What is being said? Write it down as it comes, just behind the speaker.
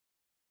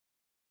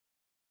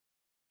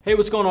Hey,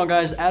 what's going on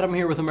guys? Adam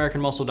here with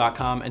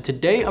AmericanMuscle.com, and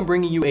today I'm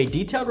bringing you a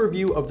detailed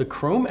review of the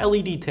chrome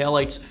LED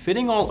taillights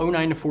fitting all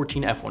 09 to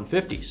 14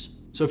 F150s.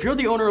 So if you're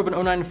the owner of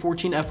an 09 to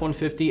 14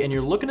 F150 and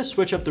you're looking to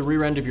switch up the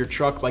rear end of your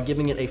truck by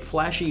giving it a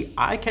flashy,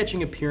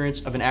 eye-catching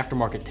appearance of an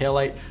aftermarket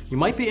taillight, you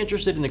might be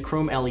interested in the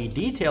chrome LED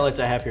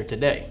taillights I have here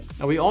today.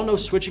 Now we all know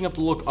switching up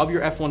the look of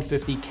your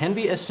F150 can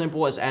be as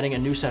simple as adding a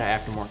new set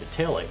of aftermarket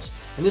taillights.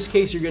 In this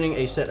case, you're getting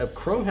a set of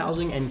chrome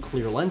housing and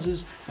clear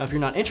lenses. Now if you're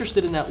not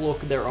interested in that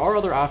look, there are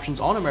other options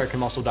on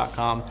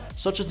AmericanMuscle.com,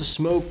 such as the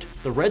smoked,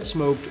 the red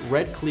smoked,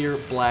 red clear,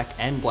 black,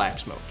 and black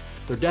smoked.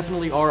 There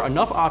definitely are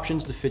enough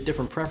options to fit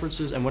different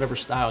preferences and whatever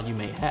style you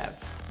may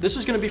have. This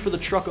is going to be for the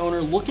truck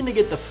owner looking to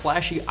get the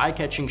flashy,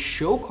 eye-catching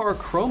show car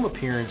chrome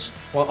appearance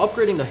while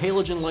upgrading the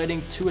halogen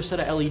lighting to a set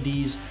of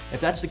LEDs.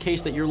 If that's the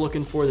case that you're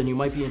looking for, then you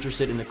might be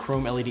interested in the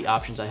chrome LED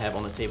options I have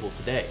on the table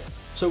today.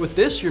 So with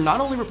this, you're not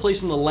only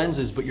replacing the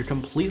lenses, but you're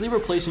completely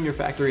replacing your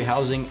factory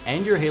housing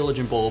and your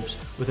halogen bulbs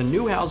with a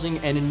new housing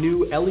and a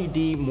new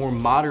LED, more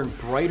modern,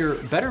 brighter,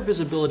 better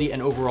visibility,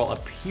 and overall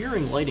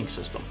appearing lighting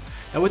system.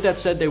 Now with that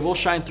said, they will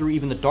shine through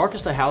even the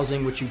darkest of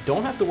housing, which you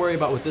don't have to worry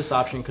about with this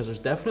option because there's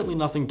definitely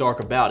nothing dark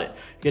about it.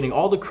 You're getting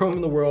all the chrome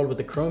in the world with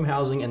the chrome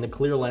housing and the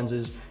clear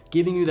lenses,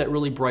 giving you that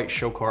really bright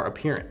show car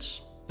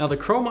appearance. Now the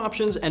chrome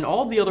options and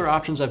all of the other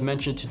options I've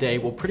mentioned today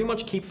will pretty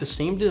much keep the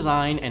same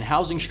design and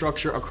housing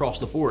structure across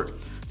the board.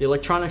 The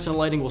electronics and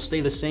lighting will stay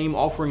the same,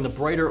 offering the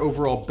brighter,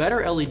 overall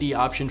better LED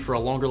option for a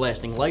longer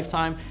lasting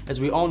lifetime,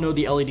 as we all know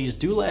the LEDs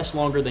do last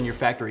longer than your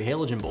factory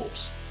halogen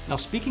bulbs. Now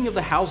speaking of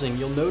the housing,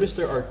 you'll notice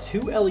there are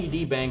two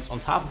LED banks on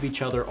top of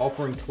each other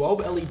offering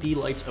 12 LED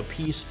lights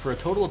apiece for a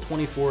total of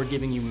 24,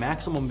 giving you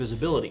maximum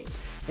visibility.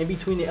 In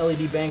between the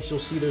LED banks, you'll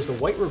see there's the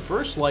white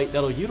reverse light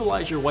that'll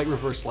utilize your white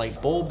reverse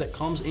light bulb that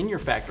comes in your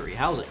factory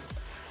housing.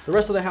 The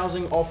rest of the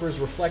housing offers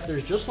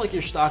reflectors just like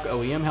your stock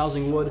OEM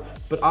housing would,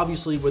 but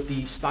obviously with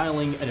the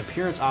styling and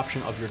appearance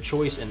option of your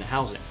choice in the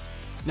housing.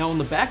 Now on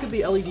the back of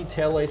the LED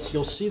taillights,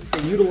 you'll see that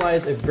they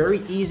utilize a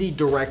very easy,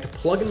 direct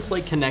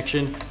plug-and-play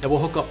connection that will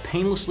hook up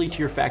painlessly to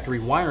your factory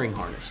wiring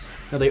harness.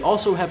 Now they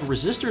also have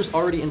resistors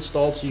already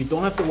installed, so you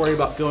don't have to worry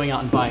about going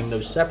out and buying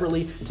those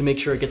separately to make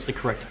sure it gets the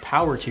correct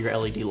power to your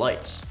LED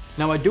lights.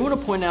 Now I do want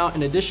to point out,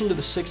 in addition to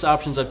the 6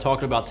 options I've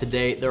talked about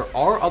today, there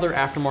are other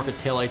aftermarket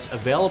taillights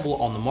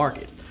available on the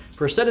market.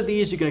 For a set of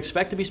these, you can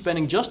expect to be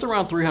spending just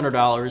around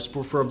 $300,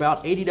 but for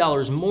about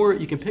 $80 more,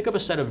 you can pick up a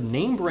set of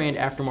name brand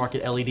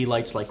aftermarket LED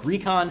lights like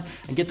Recon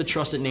and get the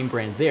trusted name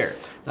brand there.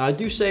 Now I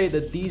do say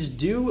that these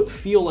do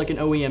feel like an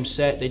OEM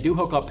set. They do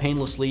hook up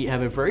painlessly,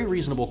 have a very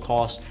reasonable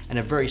cost, and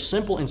a very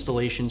simple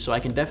installation, so I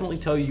can definitely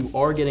tell you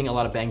are getting a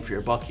lot of bang for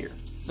your buck here.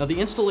 Now the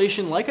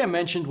installation, like I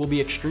mentioned, will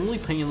be extremely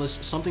painless,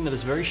 something that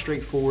is very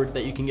straightforward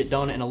that you can get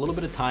done in a little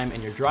bit of time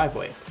in your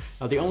driveway.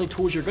 Now the only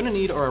tools you're going to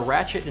need are a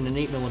ratchet and an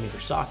 8mm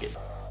socket.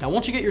 Now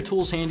once you get your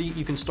tools handy,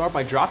 you can start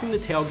by dropping the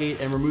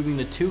tailgate and removing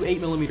the 2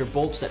 8mm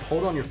bolts that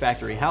hold on your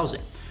factory housing.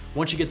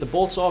 Once you get the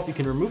bolts off, you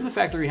can remove the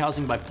factory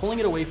housing by pulling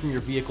it away from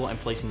your vehicle and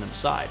placing them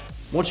aside.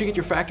 Once you get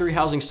your factory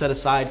housing set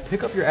aside,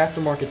 pick up your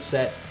aftermarket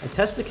set and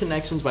test the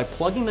connections by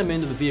plugging them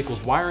into the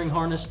vehicle's wiring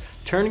harness,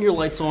 turning your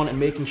lights on, and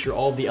making sure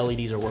all of the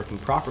LEDs are working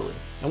properly.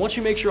 And once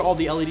you make sure all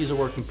the LEDs are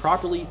working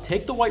properly,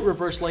 take the white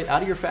reverse light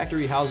out of your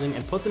factory housing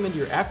and put them into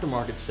your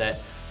aftermarket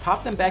set.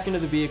 Pop them back into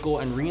the vehicle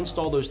and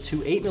reinstall those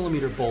 2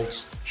 8mm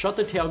bolts, shut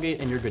the tailgate,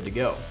 and you're good to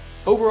go.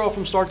 Overall,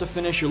 from start to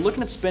finish, you're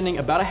looking at spending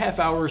about a half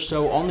hour or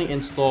so on the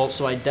install,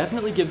 so I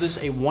definitely give this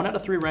a 1 out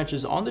of 3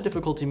 wrenches on the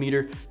difficulty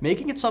meter,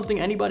 making it something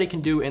anybody can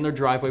do in their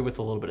driveway with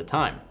a little bit of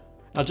time.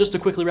 Now just to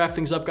quickly wrap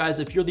things up guys,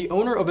 if you're the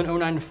owner of an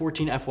 09 to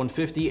 14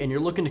 F150 and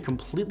you're looking to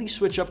completely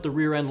switch up the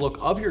rear end look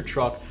of your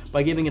truck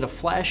by giving it a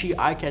flashy,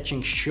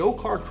 eye-catching show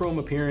car chrome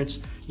appearance,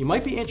 you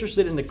might be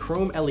interested in the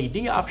chrome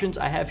LED options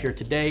I have here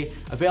today,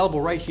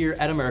 available right here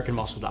at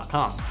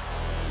AmericanMuscle.com.